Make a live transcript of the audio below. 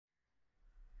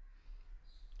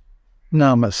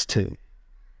Namaste.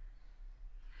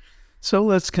 So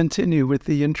let's continue with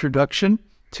the introduction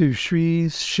to Śrī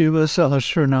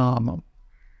Śiva-Sahasranāmam.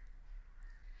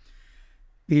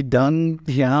 Idang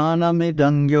dhyanam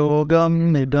idang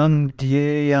yogam idang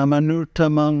dhyayam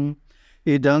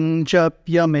idang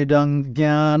japyam idang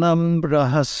jnanam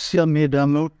rahasyam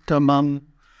idam uttamam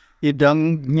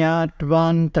idang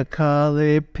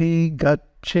jnatvantakalepi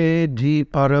gacchedi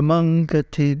paramam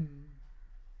gatid.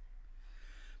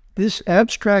 This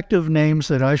abstract of names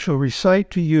that I shall recite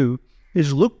to you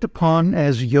is looked upon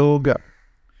as yoga.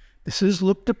 This is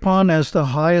looked upon as the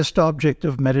highest object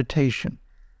of meditation.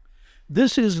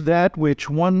 This is that which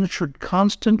one should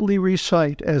constantly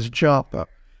recite as japa.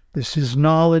 This is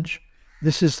knowledge.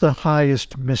 This is the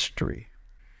highest mystery.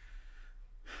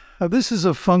 Now, this is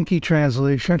a funky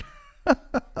translation.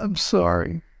 I'm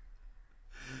sorry.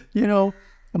 You know,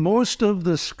 most of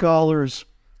the scholars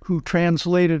who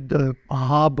translated the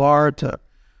Mahabharata,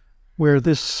 where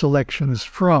this selection is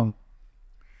from,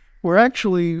 were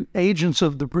actually agents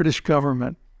of the British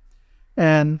government,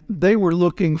 and they were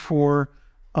looking for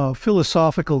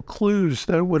philosophical clues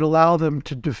that would allow them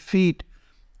to defeat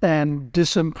and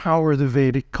disempower the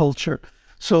Vedic culture.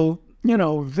 So, you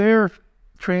know, their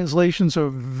translations are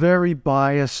very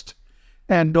biased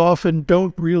and often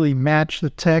don't really match the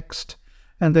text,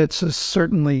 and that's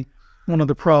certainly one of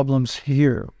the problems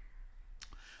here.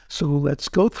 So let's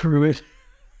go through it,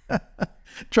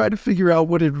 try to figure out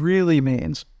what it really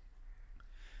means.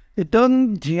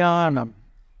 Idang dhyanam.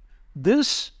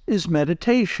 This is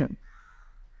meditation.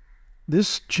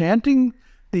 This chanting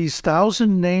these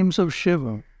 1,000 names of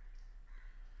Shiva,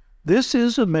 this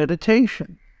is a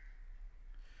meditation.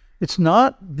 It's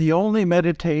not the only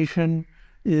meditation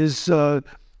is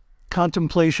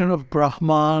contemplation of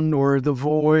Brahman or the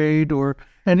void or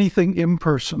anything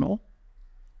impersonal.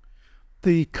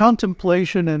 The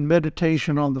contemplation and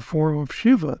meditation on the form of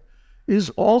Shiva is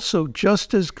also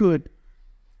just as good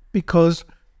because,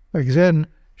 again,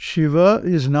 Shiva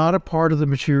is not a part of the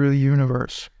material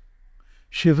universe.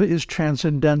 Shiva is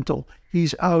transcendental.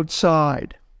 He's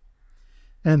outside.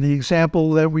 And the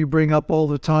example that we bring up all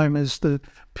the time is the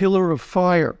pillar of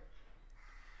fire,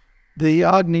 the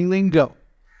Agni Linga.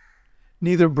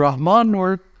 Neither Brahman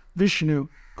nor Vishnu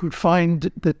could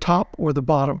find the top or the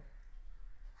bottom.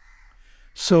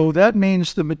 So that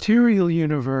means the material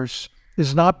universe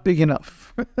is not big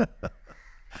enough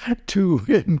to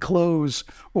enclose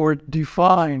or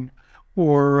define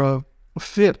or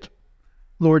fit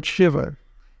Lord Shiva.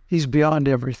 He's beyond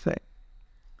everything.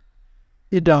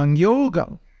 Idang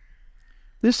yoga.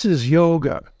 This is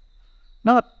yoga,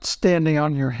 not standing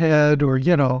on your head or,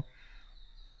 you know,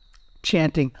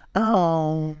 chanting,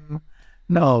 Om.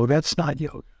 No, that's not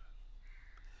yoga.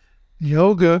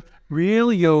 Yoga,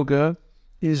 real yoga,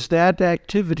 is that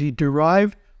activity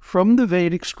derived from the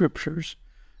Vedic scriptures,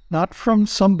 not from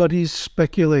somebody's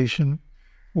speculation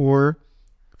or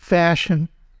fashion.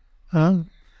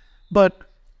 But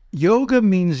yoga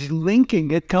means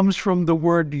linking. It comes from the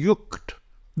word yukt,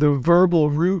 the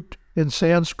verbal root in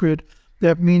Sanskrit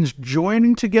that means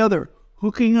joining together,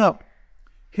 hooking up,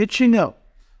 hitching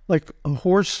up, like a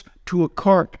horse to a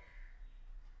cart.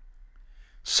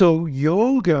 So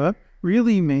yoga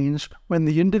really means when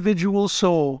the individual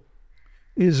soul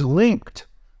is linked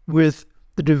with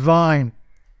the divine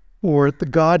or the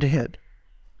Godhead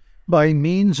by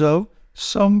means of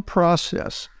some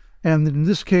process. And in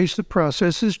this case, the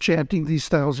process is chanting these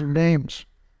 1,000 names.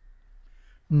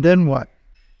 And then what?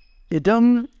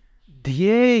 Idam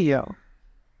dhyeya.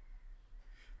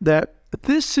 That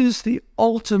this is the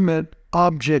ultimate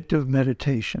object of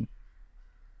meditation.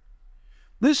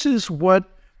 This is what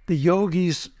the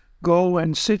yogis go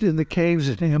and sit in the caves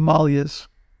in the Himalayas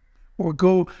or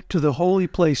go to the holy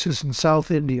places in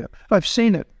South India. I've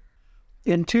seen it.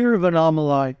 In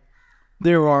Tiruvannamalai,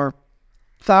 there are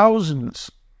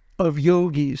thousands of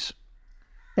yogis,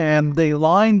 and they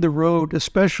line the road,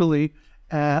 especially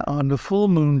on the full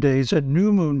moon days and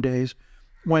new moon days,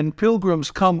 when pilgrims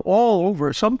come all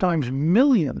over. Sometimes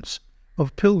millions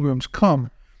of pilgrims come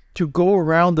to go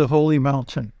around the holy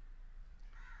mountain,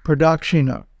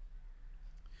 Pradakshina.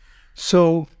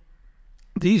 So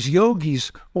these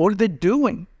yogis, what are they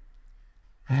doing?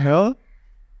 Well,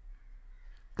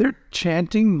 they're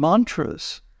chanting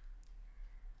mantras.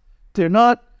 They're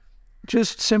not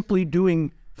just simply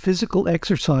doing physical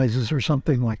exercises or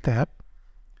something like that.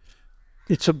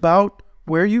 It's about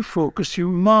where you focus your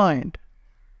mind.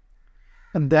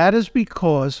 And that is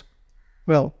because,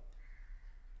 well,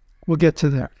 we'll get to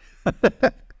that.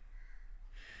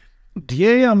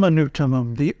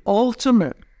 Dhyayam, the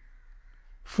ultimate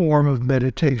form of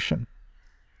meditation,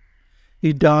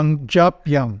 idang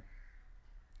japyam.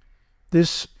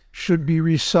 This should be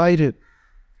recited.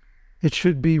 It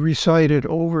should be recited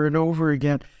over and over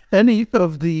again. Any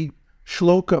of the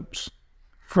shlokas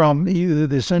from either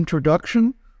this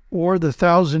introduction or the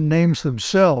 1,000 names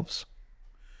themselves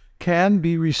can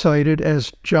be recited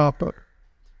as japa,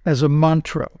 as a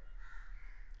mantra.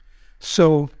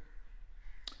 So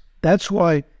that's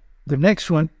why the next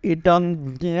one,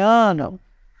 idang jnanam.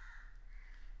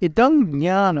 Idang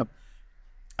jnanam.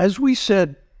 As we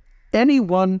said,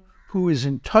 anyone who is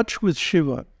in touch with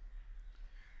Shiva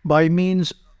by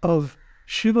means of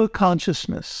Shiva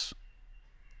consciousness,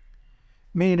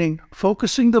 meaning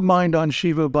focusing the mind on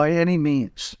Shiva by any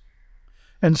means,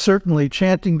 and certainly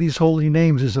chanting these holy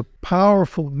names is a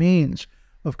powerful means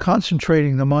of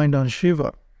concentrating the mind on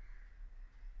Shiva.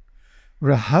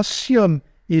 Rahasyam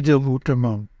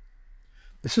idam.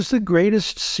 This is the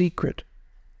greatest secret,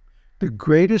 the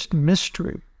greatest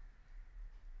mystery.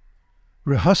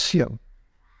 Rahasyam.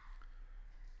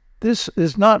 This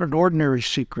is not an ordinary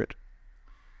secret.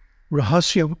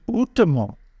 Rahasyam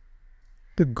uttamam,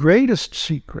 the greatest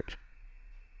secret,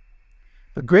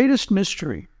 the greatest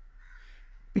mystery.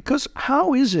 Because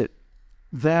how is it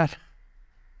that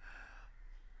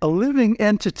a living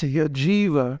entity, a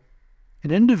jiva,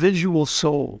 an individual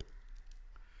soul,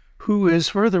 who is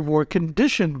furthermore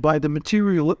conditioned by the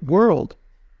material world,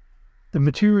 the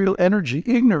material energy,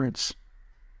 ignorance,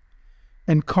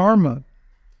 and karma,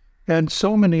 and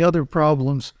so many other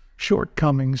problems,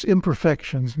 shortcomings,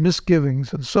 imperfections,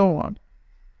 misgivings, and so on.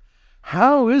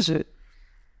 How is it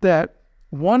that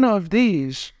one of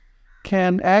these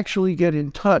can actually get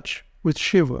in touch with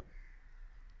Shiva?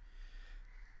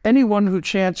 Anyone who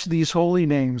chants these holy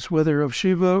names, whether of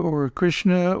Shiva or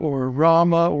Krishna or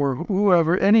Rama or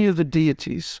whoever, any of the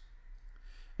deities,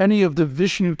 any of the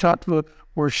Vishnu Tattva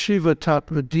or Shiva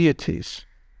Tattva deities,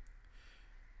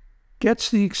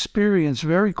 gets the experience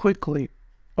very quickly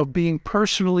of being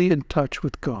personally in touch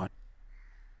with God.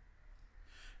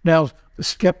 Now, the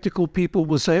skeptical people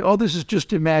will say, oh, this is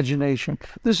just imagination.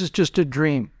 This is just a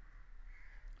dream.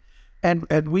 And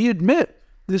we admit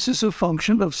this is a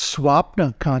function of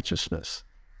swapna consciousness,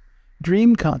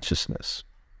 dream consciousness.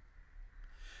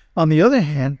 On the other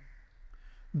hand,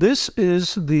 this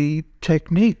is the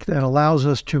technique that allows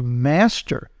us to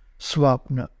master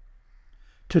swapna,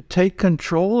 to take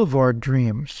control of our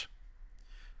dreams,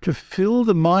 to fill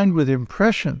the mind with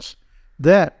impressions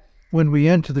that, when we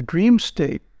enter the dream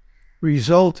state,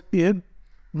 result in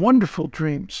wonderful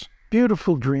dreams,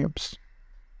 beautiful dreams.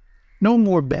 No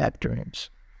more bad dreams,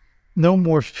 no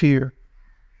more fear.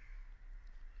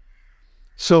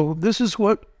 So this is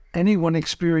what anyone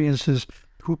experiences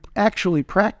who actually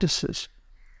practices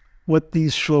what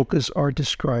these shlokas are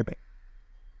describing.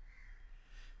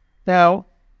 Now,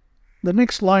 the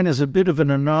next line is a bit of an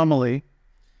anomaly.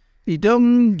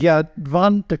 Idam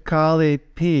yadvantakale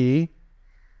pi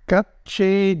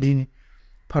gacchedi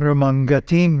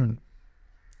paramangatim.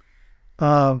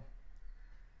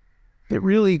 It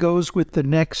really goes with the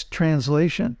next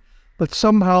translation, but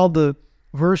somehow the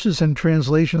verses and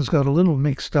translations got a little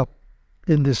mixed up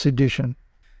in this edition.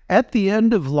 At the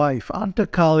end of life,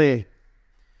 antakale,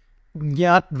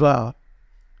 jnatva,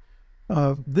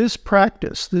 this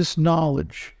practice, this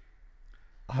knowledge,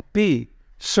 api,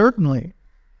 certainly,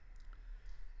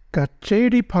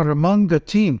 gacchedi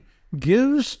paramangatim,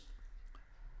 gives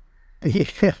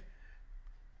the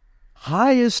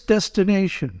highest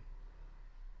destination.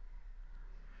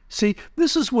 See,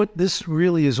 this is what this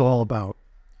really is all about.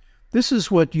 This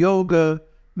is what yoga,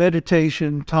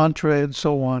 meditation, tantra, and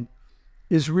so on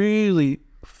is really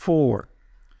for.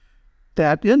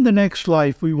 That in the next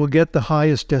life we will get the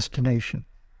highest destination.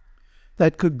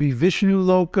 That could be Vishnu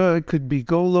Loka, it could be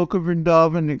Goloka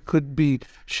Vrindavan, it could be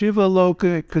Shiva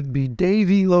Loka, it could be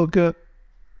Devi Loka,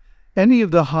 any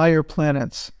of the higher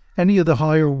planets, any of the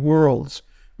higher worlds.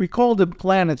 We call them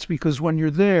planets because when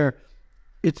you're there,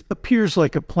 it appears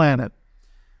like a planet,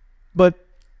 but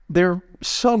they're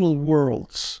subtle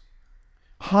worlds,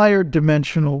 higher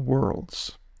dimensional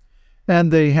worlds,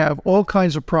 and they have all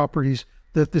kinds of properties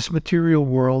that this material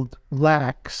world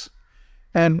lacks.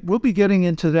 And we'll be getting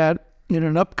into that in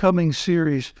an upcoming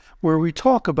series where we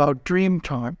talk about dream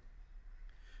time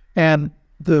and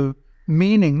the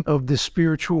meaning of the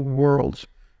spiritual worlds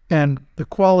and the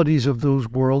qualities of those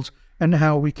worlds and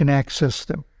how we can access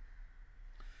them.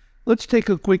 Let's take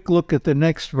a quick look at the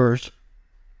next verse.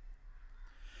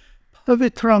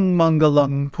 Pavitrang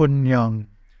mangalang punyang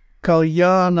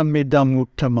kalyanamidam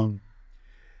uttamam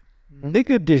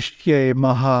nigadishye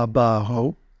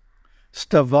mahabaho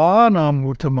stavanam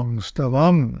uttamam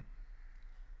stavam.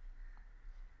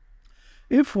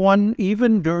 If one,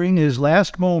 even during his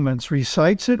last moments,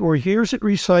 recites it or hears it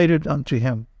recited unto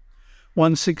him,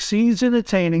 one succeeds in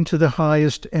attaining to the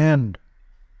highest end.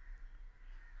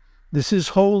 This is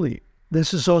holy.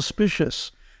 This is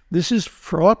auspicious. This is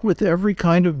fraught with every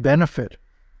kind of benefit.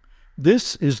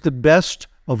 This is the best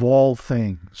of all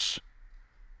things.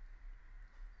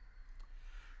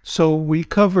 So we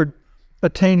covered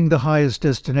attaining the highest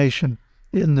destination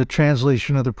in the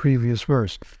translation of the previous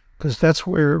verse, because that's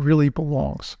where it really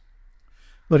belongs.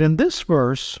 But in this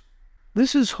verse,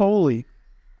 this is holy.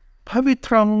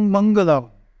 Pavitram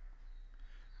mangalam.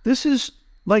 This is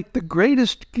like the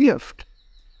greatest gift,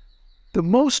 the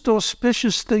most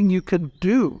auspicious thing you can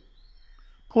do.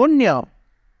 Punya.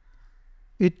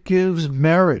 It gives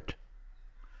merit.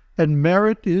 And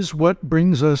merit is what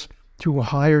brings us to a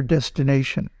higher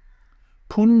destination.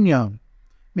 Punya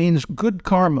means good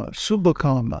karma, subha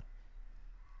karma.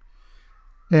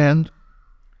 And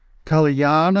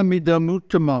kalyana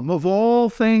midamuttamam. Of all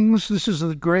things, this is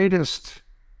the greatest.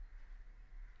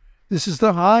 This is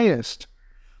the highest.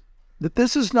 That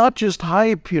this is not just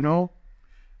hype, you know.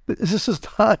 This is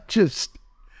not just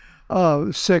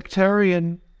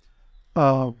sectarian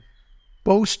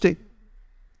boasting.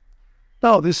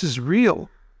 No, this is real.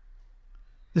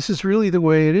 This is really the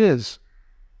way it is.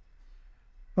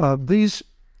 These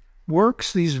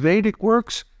works, these Vedic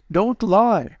works, don't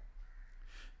lie.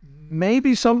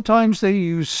 Maybe sometimes they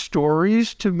use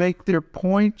stories to make their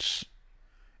points,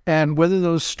 and whether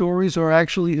those stories are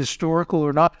actually historical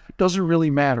or not doesn't really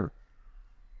matter.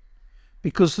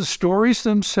 Because the stories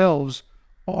themselves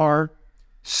are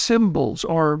symbols,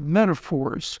 are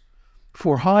metaphors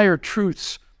for higher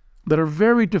truths that are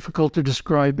very difficult to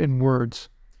describe in words,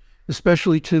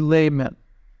 especially to laymen,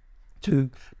 to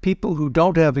people who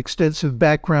don't have extensive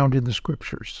background in the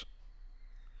scriptures.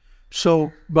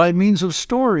 So by means of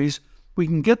stories, we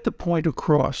can get the point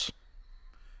across,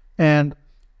 and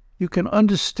you can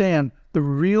understand the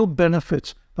real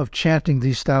benefits of chanting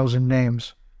these 1,000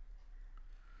 names.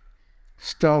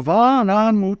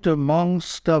 Stavananmutamang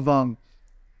stavang.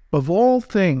 Of all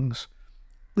things,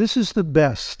 this is the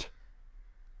best.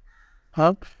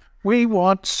 We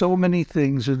want so many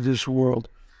things in this world.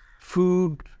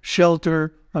 Food,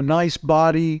 shelter, a nice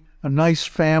body, a nice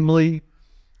family,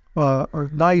 a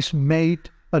nice mate,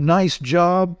 a nice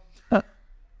job,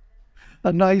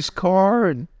 a nice car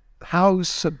and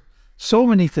house, and so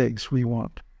many things we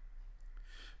want.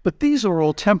 But these are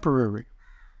all temporary.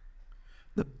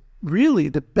 Really,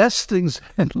 the best things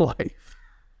in life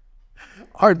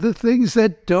are the things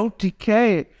that don't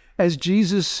decay. As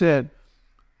Jesus said,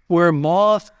 where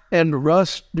moth and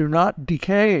rust do not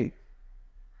decay.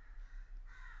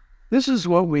 This is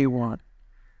what we want.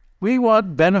 We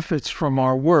want benefits from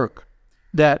our work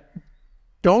that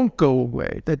don't go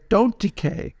away, that don't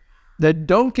decay, that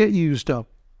don't get used up,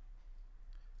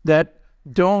 that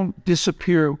don't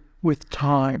disappear with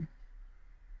time.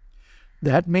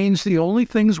 That means the only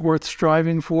things worth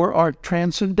striving for are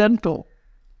transcendental.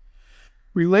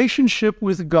 Relationship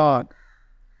with God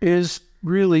is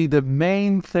really the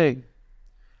main thing.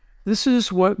 This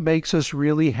is what makes us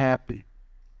really happy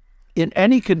in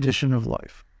any condition of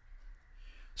life.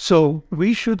 So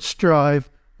we should strive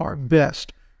our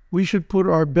best. We should put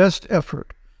our best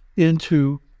effort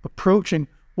into approaching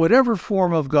whatever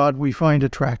form of God we find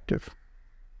attractive.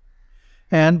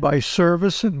 And by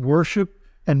service and worship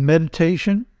and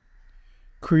meditation,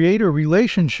 create a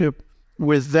relationship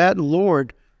with that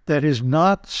Lord that is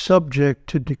not subject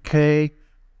to decay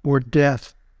or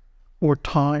death or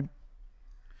time.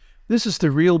 This is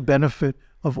the real benefit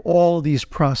of all these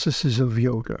processes of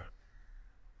yoga.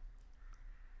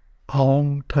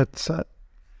 Om Tat Sat.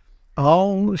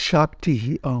 Om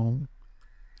Shakti Om.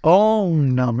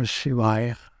 Om Namah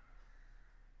Shivaya.